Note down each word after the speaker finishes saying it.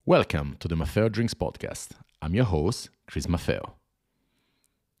Welcome to the Maffeo Drinks Podcast. I'm your host, Chris Maffeo.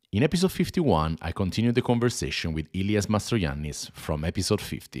 In episode 51, I continued the conversation with Ilias Mastrogiannis from episode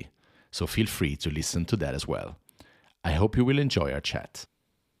 50, so feel free to listen to that as well. I hope you will enjoy our chat.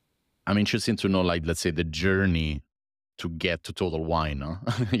 I'm interested to know, let's say the journey to get to Total Wine,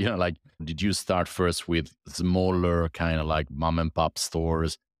 huh? Did you start first with smaller kind of like mom and pop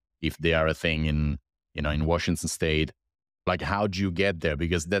stores, if they are a thing in Washington State? How'd you get there?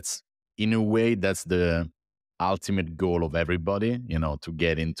 Because in a way, that's the ultimate goal of everybody, to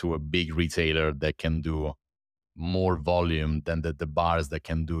get into a big retailer that can do more volume than the bars that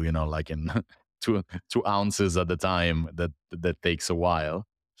can do, in two ounces at a time. That takes a while.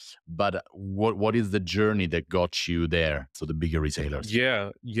 But what is the journey that got you there to the bigger retailers? Yeah.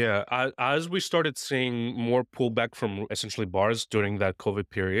 As we started seeing more pullback from essentially bars during that COVID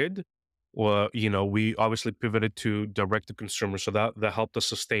period, well, we obviously pivoted to direct to consumer. So that helped us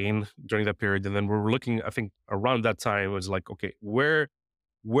sustain during that period. And then we were looking, I think around that time, it was like, okay, where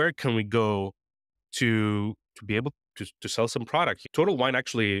can we go to be able to sell some product? Total Wine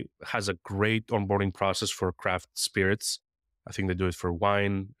actually has a great onboarding process for craft spirits. I think they do it for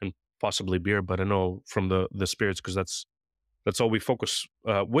wine and possibly beer, but I know from the spirits, because that's all we focus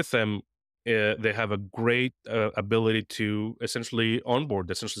with them. They have a great ability to essentially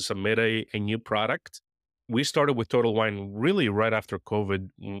submit a new product. We started with Total Wine really right after COVID,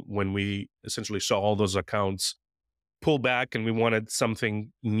 when we essentially saw all those accounts pull back and we wanted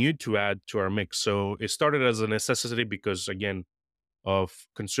something new to add to our mix. So it started as a necessity because, again, of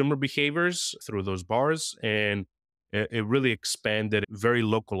consumer behaviors through those bars, and it really expanded, very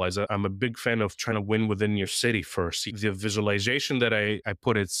localized. I'm a big fan of trying to win within your city first. The visualization that I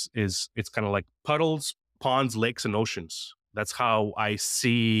put it's kind of like puddles, ponds, lakes, and oceans. That's how I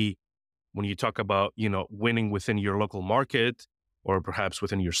see when you talk about, winning within your local market, or perhaps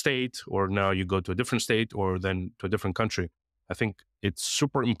within your state, or now you go to a different state or then to a different country. I think it's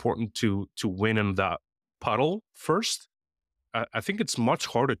super important to win in that puddle first. I think it's much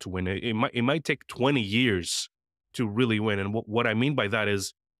harder to win. It might take 20 years to really win. And what I mean by that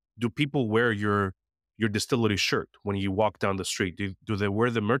is, do people wear your distillery shirt when you walk down the street? Do they wear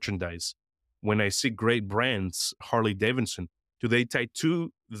the merchandise? When I see great brands, Harley Davidson, do they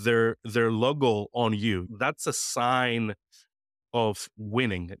tattoo their logo on you? That's a sign of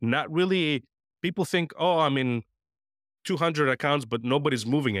winning. Not really. People think, oh, I'm in 200 accounts, but nobody's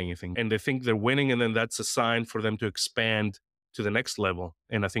moving anything. And they think they're winning, and then that's a sign for them to expand to the next level.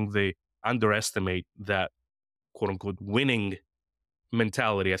 And I think they underestimate that quote unquote winning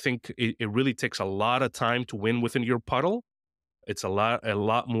mentality. I think it really takes a lot of time to win within your puddle. It's a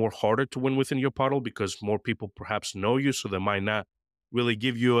lot more harder to win within your puddle because more people perhaps know you, so they might not really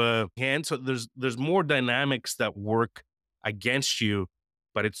give you a hand. So there's more dynamics that work against you,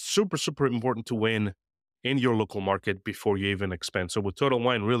 but it's super, super important to win in your local market before you even expand. So with Total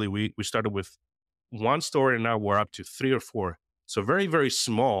Wine, really, we started with one store, and now we're up to 3 or 4. So very, very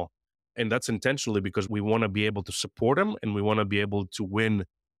small. And that's intentionally because we want to be able to support them, and we want to be able to win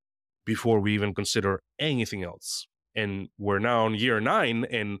before we even consider anything else. And we're now on year 9,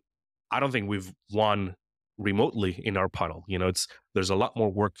 and I don't think we've won remotely in our puddle. There's a lot more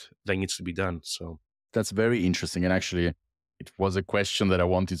work that needs to be done. So that's very interesting. And actually, it was a question that I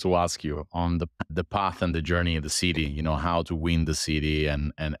wanted to ask you on the path and the journey of the city, how to win the city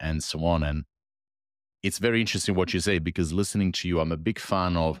and so on. And it's very interesting what you say, because listening to you, I'm a big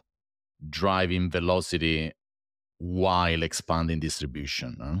fan of driving velocity while expanding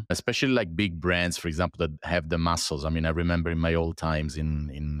distribution, especially like big brands, for example, that have the muscles. I mean, I remember in my old times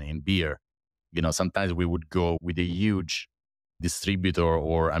in beer, sometimes we would go with a huge distributor,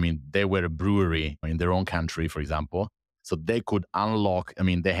 or they were a brewery in their own country, for example. So they could unlock,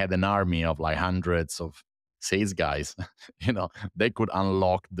 they had an army of like hundreds of sales guys, they could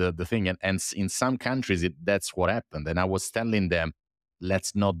unlock the thing. And in some countries, that's what happened. And I was telling them,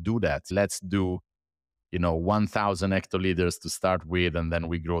 let's not do that. Let's do, 1,000 hectoliters to start with, and then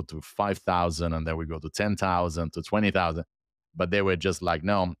we grow to 5,000, and then we go to 10,000 to 20,000. But they were just like,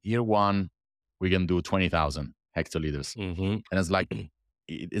 no, year 1, we can do 20,000 hectoliters. Mm-hmm. And it's like,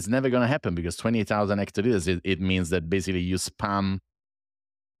 it's never going to happen, because 20,000 hectoliters, it means that basically you spam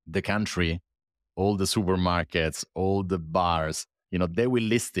the country, all the supermarkets, all the bars, they will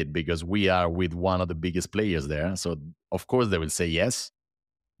list it because we are with one of the biggest players there. So of course they will say yes,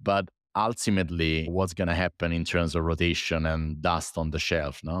 but ultimately what's going to happen in terms of rotation and dust on the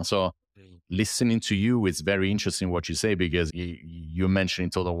shelf, no? So listening to you, it's very interesting what you say, because you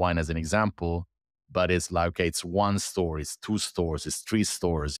mentioned Total Wine as an example, but it's like, okay, it's 1 store, it's 2 stores, it's 3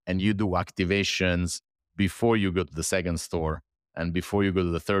 stores, and you do activations before you go to the second store. and before you go to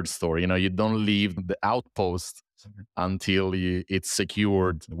the third store, you don't leave the outpost until it's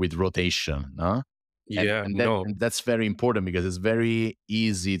secured with rotation, no? and Yeah, and that no, and that's very important because it's very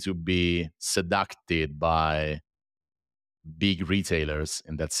easy to be seduced by big retailers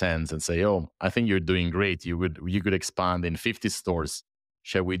in that sense and say, "Oh, I think you're doing great. You could expand in 50 stores.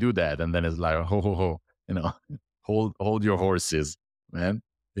 Shall we do that?" And then it's like, "Ho ho ho, you know, hold your horses, man.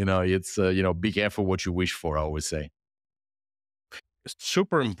 It's be careful what you wish for." I always say, it's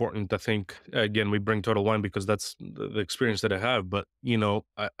super important. I think again we bring Total Wine because that's the experience that I have. But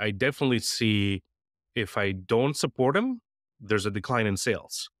I definitely see if I don't support him, there's a decline in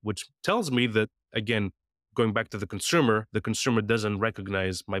sales, which tells me that again, going back to the consumer doesn't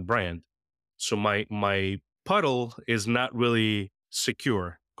recognize my brand. So my puddle is not really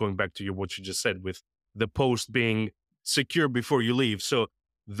secure. Going back to what you just said with the post being secure before you leave. So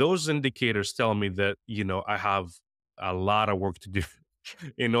those indicators tell me that I have a lot of work to do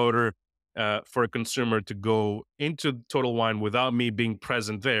in order for a consumer to go into Total Wine without me being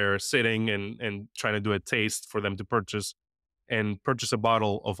present there, sitting and trying to do a taste for them to purchase and purchase a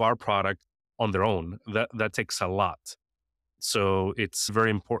bottle of our product on their own. That takes a lot. So it's very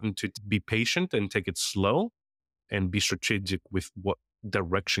important to be patient and take it slow and be strategic with what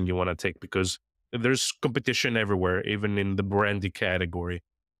direction you want to take because there's competition everywhere, even in the brandy category.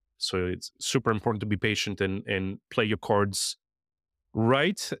 So it's super important to be patient and play your cards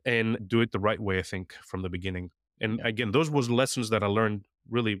right and do it the right way, I think, from the beginning. And yeah, again, those was lessons that I learned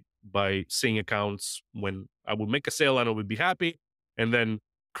really by seeing accounts when I would make a sale and I would be happy, and then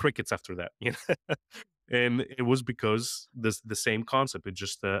crickets after that. And it was because the same concept, it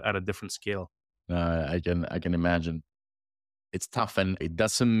just at a different scale. I can imagine. It's tough, and it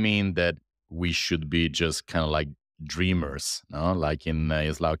doesn't mean that we should be just kind of like dreamers, no? Like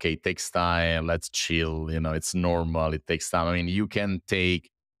it's like, okay, it takes time, let's chill, it's normal, it takes time. I mean, you can take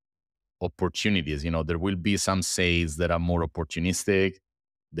opportunities. There will be some sales that are more opportunistic.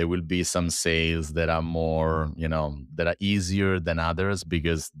 There will be some sales that are more, that are easier than others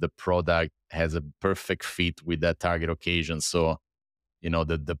because the product has a perfect fit with that target occasion. So,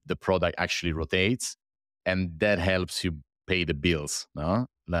 the product actually rotates, and that helps you pay the bills. No?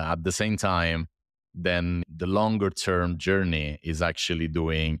 At the same time, then the longer term journey is actually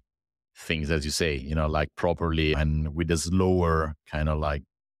doing things, as you say, like properly and with a slower kind of like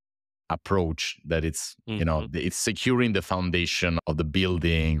approach that Mhm. it's securing the foundation of the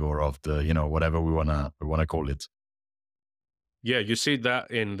building or of the whatever we wanna call it. Yeah, you see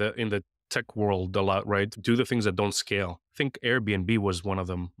that in the tech world a lot, right? Do the things that don't scale. I think Airbnb was one of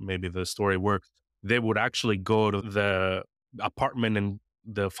them. Maybe the story where they would actually go to the apartment and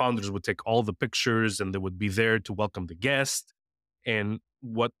the founders would take all the pictures and they would be there to welcome the guest. And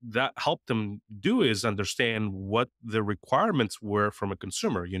what that helped them do is understand what the requirements were from a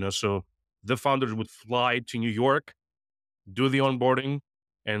consumer. So the founders would fly to New York, do the onboarding,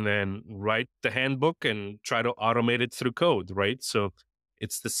 and then write the handbook and try to automate it through code, right? So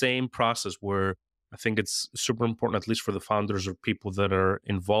it's the same process where I think it's super important, at least for the founders or people that are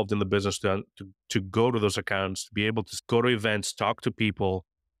involved in the business, to go to those accounts, to be able to go to events, talk to people,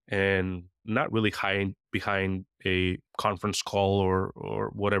 and not really hide behind a conference call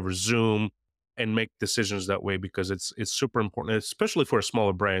or whatever Zoom, and make decisions that way because it's super important, especially for a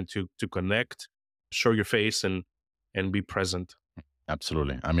smaller brand to connect, show your face, and be present.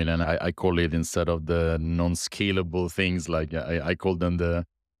 Absolutely. I mean, and I call it, instead of the non-scalable things, like I call them the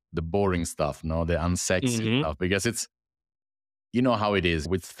boring stuff, no, the unsexy Mhm. stuff, because it's, how it is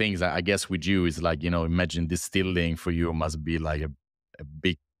with things. I guess with you is like, imagine distilling for you must be like a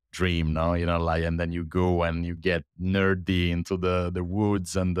big dream, no? Like, and then you go and you get nerdy into the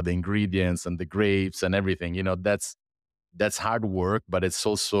woods and the ingredients and the grapes and everything. That's hard work, but it's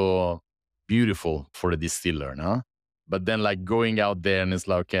also beautiful for a distiller, no? But then, like, going out there and it's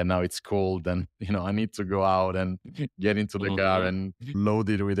like, okay, now it's cold, and I need to go out and get into the car Mhm. and load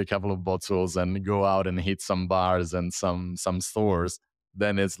it with a couple of bottles and go out and hit some bars and some stores.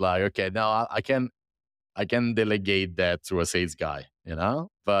 Then it's like, okay, now I can delegate that to a sales guy.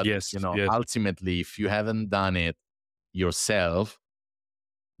 But Yes, yes. ultimately, if you haven't done it yourself,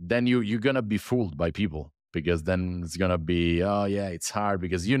 then you're gonna be fooled by people, because then it's gonna be, oh yeah, it's hard,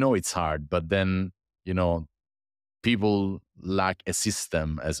 because it's hard, but then you know people lack a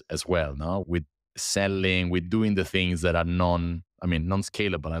system as well, no, with selling, with doing the things that are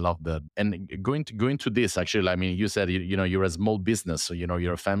non-scalable. I love that. And going to this, actually, I mean, you said you're a small business, so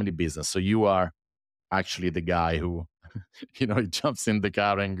you're a family business, so you are actually the guy who he jumps in the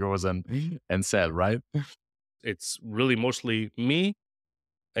car and goes and sell, right? It's really mostly me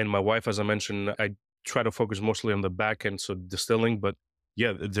and my wife, as I mentioned. try to focus mostly on the back end, so distilling. But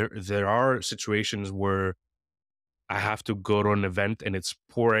yeah, there are situations where I have to go to an event and it's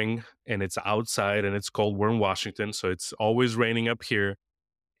pouring and it's outside and it's cold. We're in Washington, so it's always raining up here.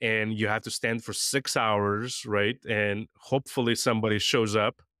 And you have to stand for 6 hours, right? And hopefully somebody shows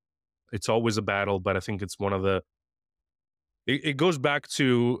up. It's always a battle, but I think it's one of the it goes back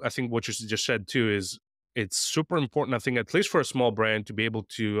to, I think, what you just said too, is it's super important, I think, at least for a small brand, to be able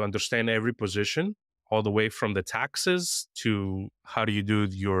to understand every position, all the way from the taxes to how do you do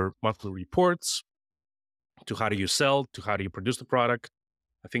your monthly reports, to how do you sell, to how do you produce the product.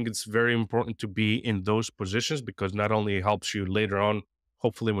 I think it's very important to be in those positions, because not only it helps you later on,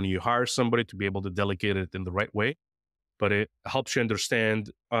 hopefully when you hire somebody, to be able to delegate it in the right way, but it helps you understand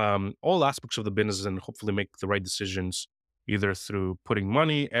all aspects of the business and hopefully make the right decisions, either through putting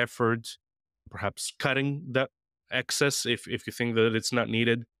money, effort, perhaps cutting that excess if you think that it's not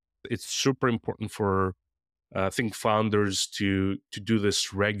needed. It's super important for I think founders to do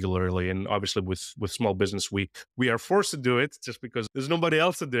this regularly, and obviously with small business, we are forced to do it just because there's nobody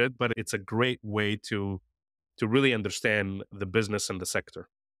else to do it. But it's a great way to really understand the business and the sector.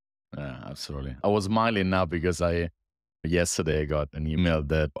 Yeah, absolutely. I was smiling now because I yesterday I got an email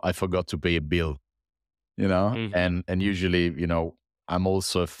that I forgot to pay a bill, Hmm. and usually, I'm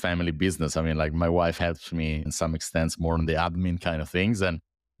also a family business. I mean, like my wife helps me in some extent more on the admin kind of things, and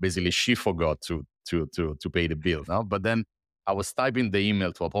basically she forgot to pay the bill. No, but then I was typing the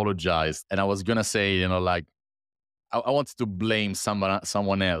email to apologize, and I was gonna say, like I wanted to blame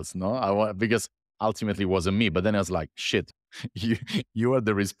someone else, no, because ultimately it wasn't me. But then I was like, shit, you you are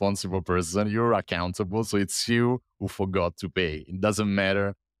the responsible person, you're accountable, so it's you who forgot to pay. It doesn't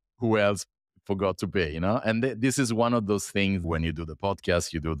matter who else forgot to pay, And this is one of those things when you do the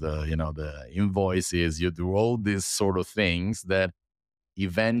podcast, you do the invoices, you do all these sort of things that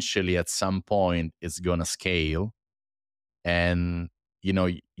eventually at some point it's gonna scale, and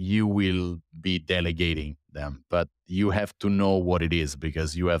you will be delegating them, but you have to know what it is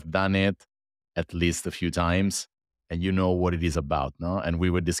because you have done it at least a few times, and you know what it is about, no? And we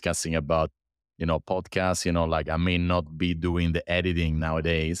were discussing about podcasts, like I may not be doing the editing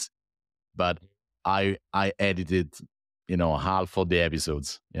nowadays, but I edited half of the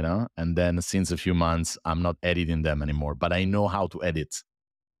episodes, and then since a few months I'm not editing them anymore, but I know how to edit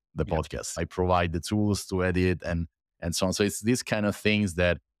the Yeah. podcast. I provide the tools to edit and so on. So it's these kind of things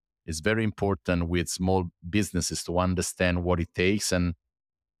that is very important with small businesses to understand what it takes. And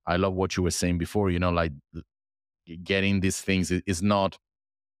I love what you were saying before, like getting these things is not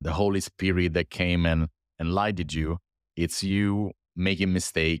the Holy Spirit that came and lighted you. It's you making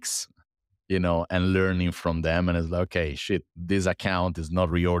mistakes, and learning from them. And it's like, okay, shit, this account is not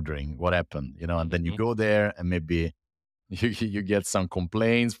reordering. What happened? And then you Hmm. go there and maybe you get some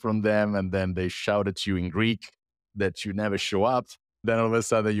complaints from them, and then they shout at you in Greek that you never show up. Then all of a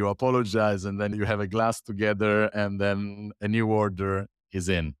sudden you apologize, and then you have a glass together, and then a new order is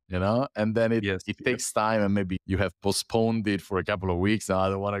in, and then it Yes. it takes time, and maybe you have postponed it for a couple of weeks. Now, I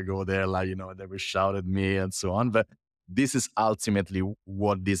don't want to go there, like, they were shout at me and so on. But this is ultimately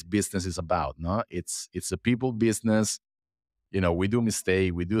what this business is about. No, it's a people business. We do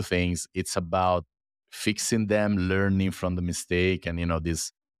mistake, we do things. It's about fixing them, learning from the mistake, and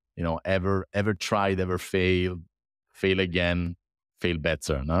this, ever tried, ever failed, fail again, fail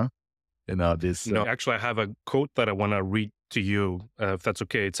better. No, this. No, actually, I have a quote that I want to read to you, if that's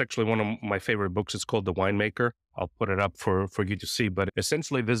okay. It's actually one of my favorite books. It's called The Winemaker. I'll put it up for you to see. But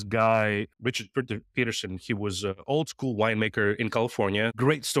essentially, this guy, Richard Peterson, he was an old school winemaker in California.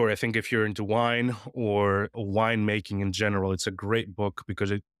 Great story. I think if you're into wine or winemaking in general, it's a great book because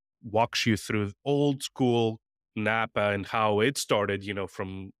it walks you through old school Napa and how it started,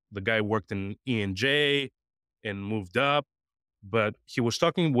 from the guy who worked in E&J and moved up, but he was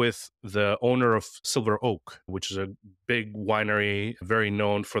talking with the owner of Silver Oak, which is a big winery, very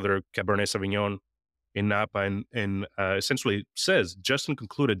known for their Cabernet Sauvignon in Napa, and essentially says, Justin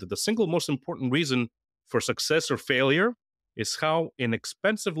concluded that the single most important reason for success or failure is how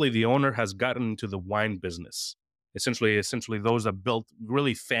inexpensively the owner has gotten into the wine business. Essentially, those that built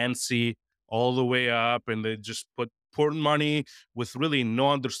really fancy all the way up, and they just poured money with really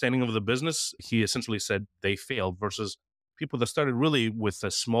no understanding of the business. He essentially said they failed versus people that started really with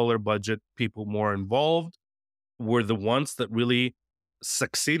a smaller budget, people more involved, were the ones that really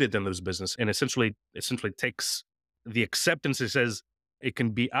succeeded in this business. And essentially takes the acceptance. It says it can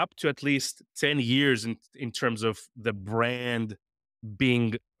be up to at least 10 years in terms of the brand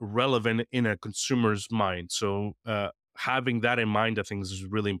being relevant in a consumer's mind. So having that in mind, I think, is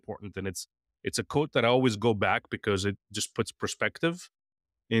really important. And it's a quote that I always go back because it just puts perspective.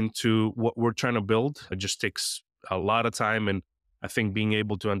 into what we're trying to build. It just takes a lot of time. And I think being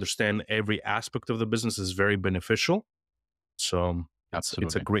able to understand every aspect of the business is very beneficial. So it's a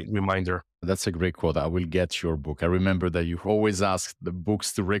Absolutely. great reminder. That's a great quote. I will get your book. I remember that you always ask the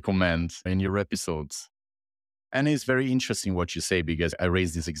books to recommend in your episodes. And it's very interesting what you say because I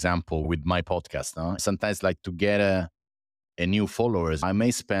raised this example with my podcast. Huh? Sometimes, like to get a new followers, I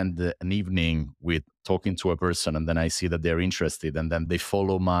may spend an evening with talking to a person, and then I see that they're interested, and then they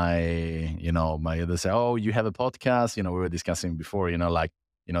follow they say, "Oh, you have a podcast?" We were discussing before. They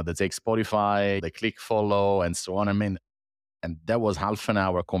take Spotify, they click follow, and so on. I mean, and that was half an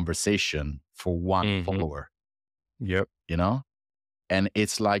hour conversation for one Hmm. follower. Yep. You know, and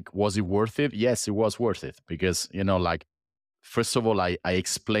it's like, was it worth it? Yes, it was worth it because first of all, I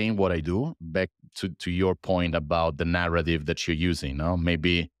explain what I do back to your point about the narrative that you're using. No,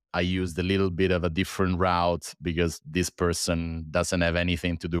 maybe I used a little bit of a different route because this person doesn't have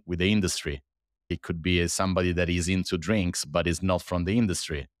anything to do with the industry. It could be somebody that is into drinks, but is not from the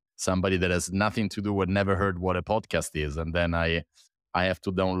industry. Somebody that has nothing to do with, never heard what a podcast is. And then I have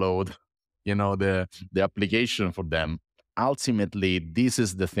to download, the application for them. Ultimately, this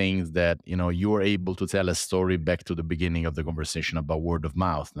is the things that you are able to tell a story back to the beginning of the conversation about word of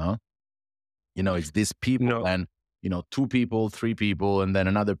mouth. No, it's these people, No. and two people, three people, and then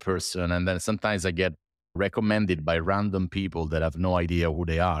another person, and then sometimes I get recommended by random people that have no idea who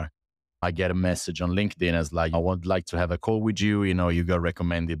they are. I get a message on LinkedIn as like, I would like to have a call with you. You got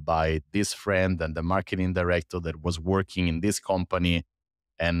recommended by this friend and the marketing director that was working in this company,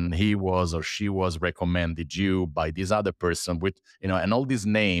 and he was or she was recommended you by this other person with, and all these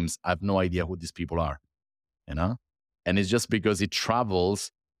names. I have no idea who these people are, you know? And it's just because it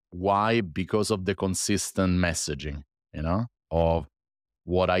travels. Why? Because of the consistent messaging, of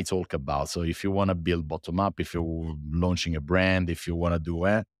what I talk about. So if you want to build bottom up, if you're launching a brand, if you want to do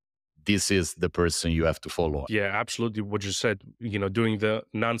it, this is the person you have to follow. Yeah, absolutely. What you said, doing the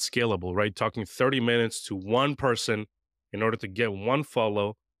non-scalable, right? Talking 30 minutes to one person in order to get one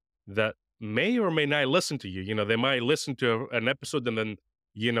follow that may or may not listen to you. They might listen to an episode and then,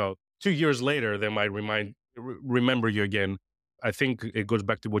 2 years later, they might remember you again. I think it goes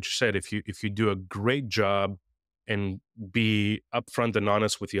back to what you said. If you do a great job and be upfront and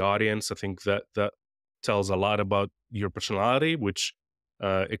honest with the audience, I think that tells a lot about your personality, which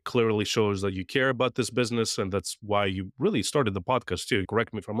it clearly shows that you care about this business, and that's why you really started the podcast too.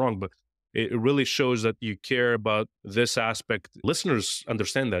 Correct me if I'm wrong, but it really shows that you care about this aspect. Listeners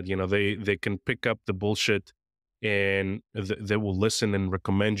understand that, they can pick up the bullshit, and they will listen and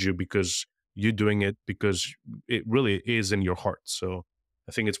recommend you because you're doing it because it really is in your heart. So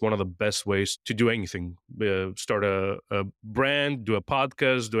I think it's one of the best ways to do anything. Start a brand, do a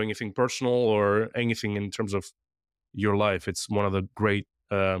podcast, do anything personal, or anything in terms of your life. It's one of the great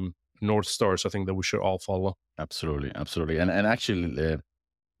North Stars, I think, that we should all follow. Absolutely, absolutely. And actually,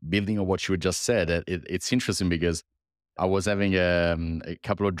 building on what you just said, it's interesting because I was having a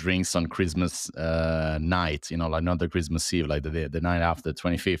couple of drinks on Christmas night, like not the Christmas Eve, like the night after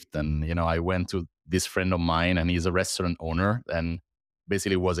 25th. And, I went to this friend of mine, and he's a restaurant owner, and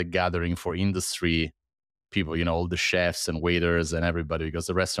basically was a gathering for industry people, all the chefs and waiters and everybody, because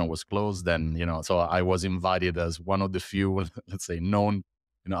the restaurant was closed. And, so I was invited as one of the few, let's say, known,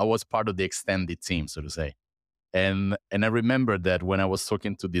 I was part of the extended team, so to say. And I remember that when I was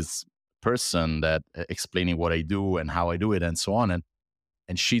talking to this person that explaining what I do and how I do it and so on,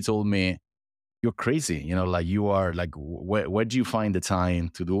 and she told me, "You're crazy, like you are like, where do you find the time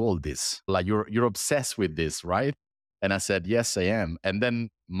to do all this? Like you're obsessed with this, right?" And I said, "Yes, I am." And then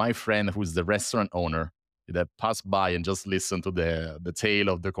my friend, who's the restaurant owner, that passed by and just listened to the tail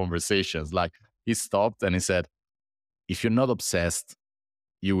of the conversations, like he stopped and he said, "If you're not obsessed,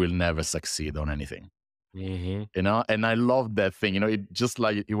 you will never succeed on anything." Hmm. And I love that thing. It just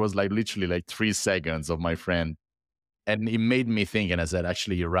like, it was like literally like 3 seconds of my friend, and it made me think. And I said,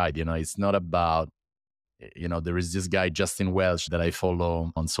 actually, you're right. It's not about, there is this guy Justin Welch that I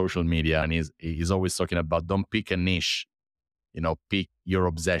follow on social media, and he's always talking about, don't pick a niche, pick your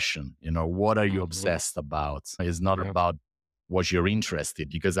obsession. What are you Hmm. obsessed about? It's not Yeah. about what you're interested,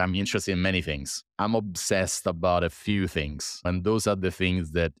 because I'm interested in many things. I'm obsessed about a few things, and those are the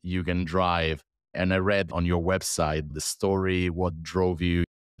things that you can drive. And I read on your website the story, what drove you,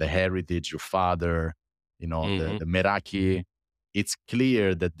 the heritage, your father, Hmm. the Meraki. It's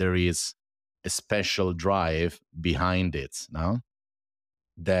clear that there is a special drive behind it now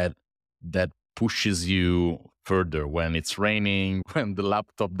that pushes you further when it's raining, when the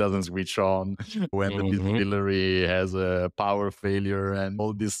laptop doesn't switch on, when the Mhm. distillery has a power failure, and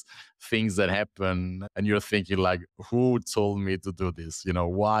all these things that happen. And you're thinking, like, who told me to do this?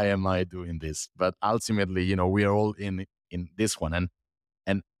 Why am I doing this? But ultimately, we are all in this one.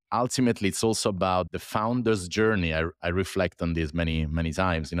 And ultimately, it's also about the founder's journey. I reflect on this many, many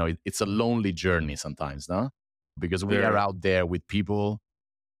times. It's a lonely journey sometimes, no? Because we are Very. out there with people,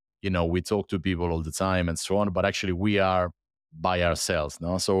 we talk to people all the time and so on, but actually we are by ourselves,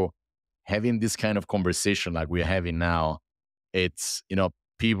 no? So having this kind of conversation like we're having now, it's,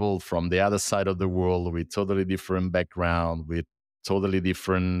 people from the other side of the world with totally different background, with totally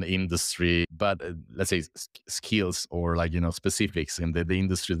different industry, but let's say skills or like, specifics, and the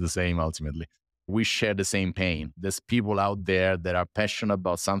industry is the same ultimately. We share the same pain. There's people out there that are passionate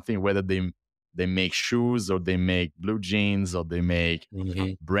about something, whether they make shoes or they make blue jeans or they make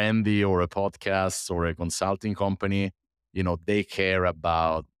Mhm. brandy or a podcast or a consulting company. They care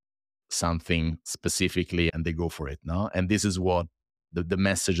about something specifically and they go for it, no? And this is what the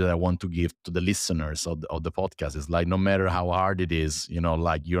message that I want to give to the listeners of the podcast is, like, no matter how hard it is,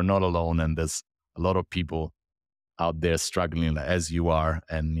 like, you're not alone, and there's a lot of people out there struggling as you are,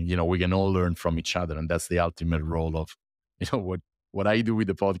 and we can all learn from each other. And that's the ultimate role of what I do with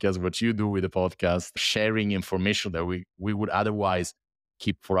the podcast, what you do with the podcast, sharing information that we would otherwise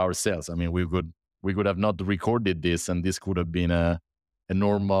keep for ourselves. I mean, we could have not recorded this, and this could have been a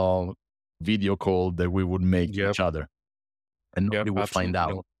normal video call that we would make to Yep. each other, and Yep. nobody will find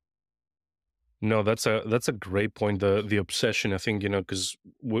Absolutely. out. No. No, that's a great point. The obsession, I think, because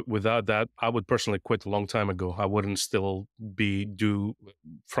without that, I would personally quit a long time ago. I wouldn't still be do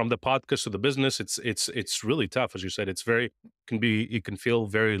from the podcast to the business. It's really tough, as you said. It can feel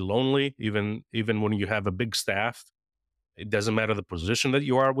very lonely, even when you have a big staff. It doesn't matter the position that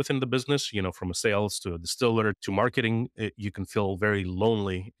you are within the business, from a sales to a distiller to marketing, you can feel very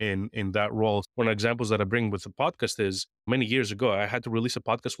lonely in that role. One of the examples that I bring with the podcast is many years ago, I had to release a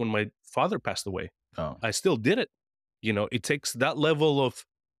podcast when my father passed away. Oh, I still did it. It takes that level of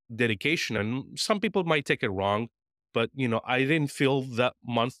dedication, and some people might take it wrong, but I didn't feel that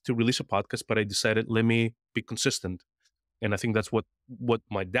month to release a podcast, but I decided, let me be consistent. And I think that's what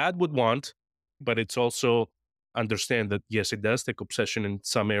my dad would want, but it's also understand that yes, it does take obsession in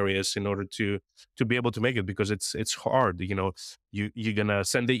some areas in order to be able to make it, because it's hard. You're gonna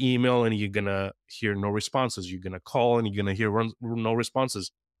send the email and you're gonna hear no responses. You're gonna call and you're gonna hear no responses.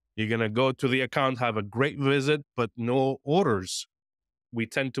 You're gonna go to the account, have a great visit, but no orders. We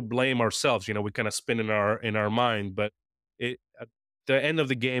tend to blame ourselves. We kind of spin in our mind, but at the end of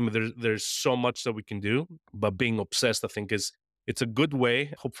the game, there's so much that we can do. But being obsessed, I think, it's a good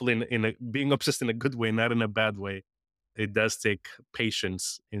way. Hopefully, being obsessed in a good way, not in a bad way. It does take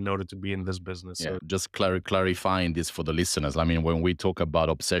patience in order to be in this business. yeah. So, Just clarifying this for the listeners. I mean, when we talk about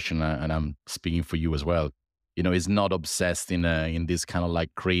obsession, and I'm speaking for you as well, it's not obsessed in this kind of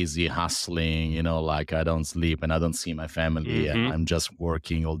like crazy hustling, like I don't sleep and I don't see my family and hmm I'm just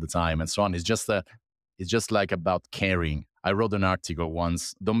working all the time and so on. It's just like about caring. I wrote an article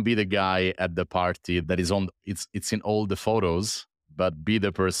once. Don't be the guy at the party that is on. It's in all the photos, but be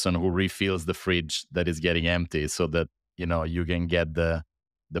the person who refills the fridge that is getting empty, so that you can get the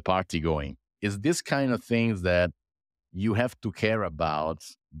party going. Is this kind of things that you have to care about?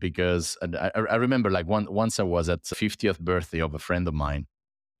 Because and I remember, like, once I was at the 50th birthday of a friend of mine,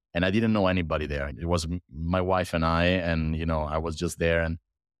 and I didn't know anybody there. It was my wife and I, and I was just there,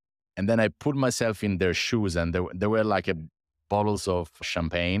 and then I put myself in their shoes, and there were like bottles of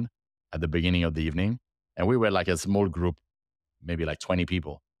champagne at the beginning of the evening, and we were like a small group, maybe like 20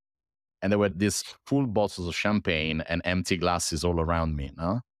 people, and there were these full bottles of champagne and empty glasses all around me.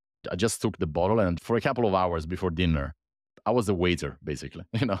 No? I just took the bottle, and for a couple of hours before dinner, I was the waiter, basically.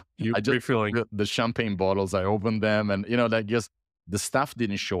 you I just refilling. the champagne bottles, I opened them, and like, just the staff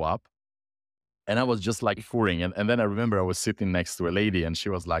didn't show up, and I was just like pouring. And then I remember I was sitting next to a lady, and she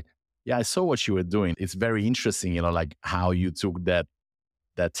was like, "Yeah, I saw what you were doing. It's very interesting, like how you took that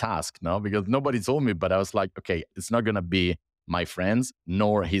task, no? Because nobody told me, but I was like, okay, it's not gonna be my friends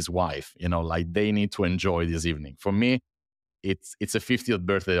nor his wife, like they need to enjoy this evening. For me, it's a 50th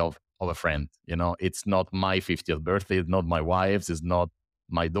birthday of a friend. It's not my 50th birthday. It's not my wife's. It's not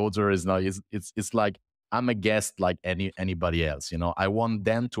my daughter. It's not. It's like I'm a guest like anybody else. I want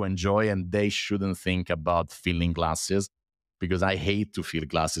them to enjoy, and they shouldn't think about filling glasses, because I hate to fill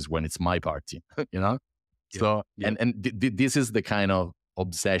glasses when it's my party. you know. Yep. So Yep. this is the kind of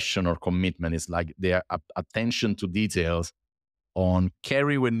obsession or commitment. It's like their attention to details on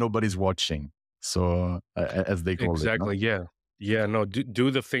carry when nobody's watching. So as they call it, no? Exactly. Yeah. Yeah, no, do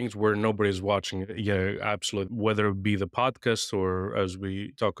the things where nobody's watching. Yeah, absolutely. Whether it be the podcast or as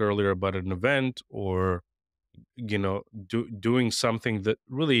we talked earlier about an event or, doing something that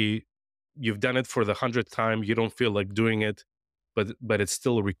really you've done it for the 100th time, you don't feel like doing it, but it's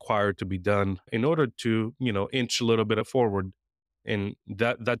still required to be done in order to, inch a little bit forward. And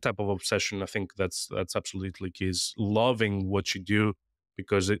that type of obsession, I think that's absolutely key, is loving what you do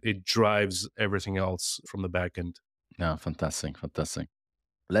because it drives everything else from the back end. Yeah, fantastic, fantastic.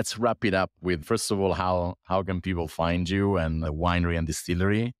 Let's wrap it up with, first of all, how can people find you and the winery and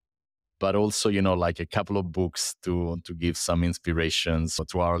distillery, but also, like a couple of books to give some inspirations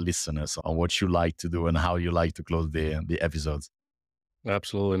to our listeners on what you like to do and how you like to close the episodes.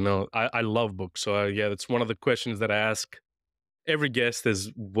 Absolutely. No, I love books. So, yeah, that's one of the questions that I ask every guest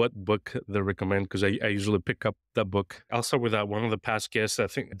is what book they recommend because I usually pick up that book. I'll start with one of the past guests. I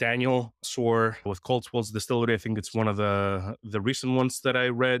think Daniel Soar with Coldwell's Distillery. I think it's one of the recent ones that I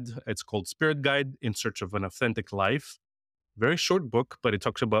read. It's called Spirit Guide in Search of an Authentic Life. Very short book, but it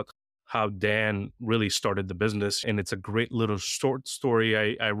talks about how Dan really started the business. And it's a great little short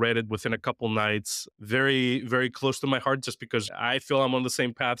story. I read it within a couple nights. Very, very close to my heart just because I feel I'm on the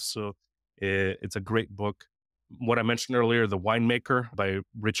same path. So it's a great book. What I mentioned earlier, The Winemaker by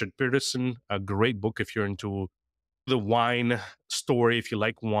Richard Peterson, a great book if you're into the wine story, if you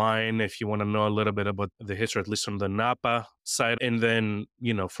like wine, if you want to know a little bit about the history, at least on the Napa side. And then,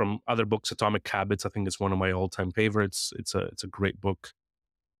 from other books, Atomic Habits, I think it's one of my all-time favorites. It's a great book.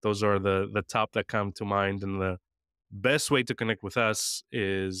 Those are the top that come to mind. And the best way to connect with us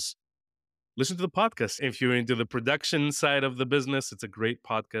is listen to the podcast. If you're into the production side of the business, it's a great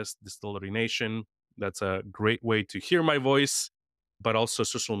podcast, Distillery Nation. That's a great way to hear my voice, but also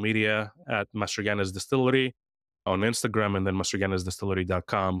social media at Mastrogiannis Distillery on Instagram and then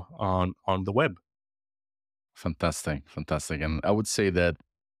mastrogiannisdistillery.com on the web. Fantastic, fantastic. And I would say that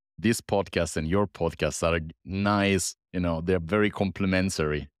this podcast and your podcast are nice, they're very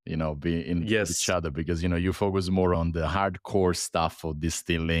complementary, be in each Yes. other because, you focus more on the hardcore stuff of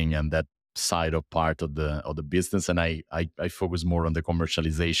distilling and that side of part of the business. And I focus more on the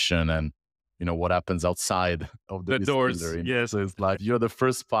commercialization and, what happens outside of the The doors. distillery. Yes. So it's like you're the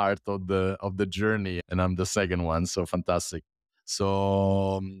first part of the journey and I'm the second one. So fantastic.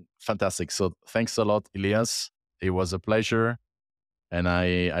 So fantastic. So thanks a lot, Ilias. It was a pleasure. And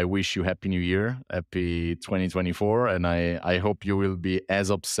I wish you Happy New Year, Happy 2024. And I hope you will be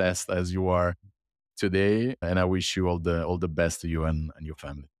as obsessed as you are today. And I wish you all the best to you and your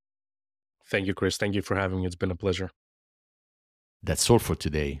family. Thank you, Chris. Thank you for having me. It's been a pleasure. That's all for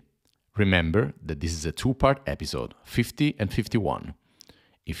today. Remember that this is a two-part episode, 50 and 51.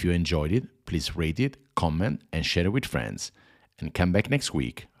 If you enjoyed it, please rate it, comment, and share it with friends. And come back next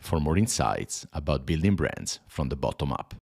week for more insights about building brands from the bottom up.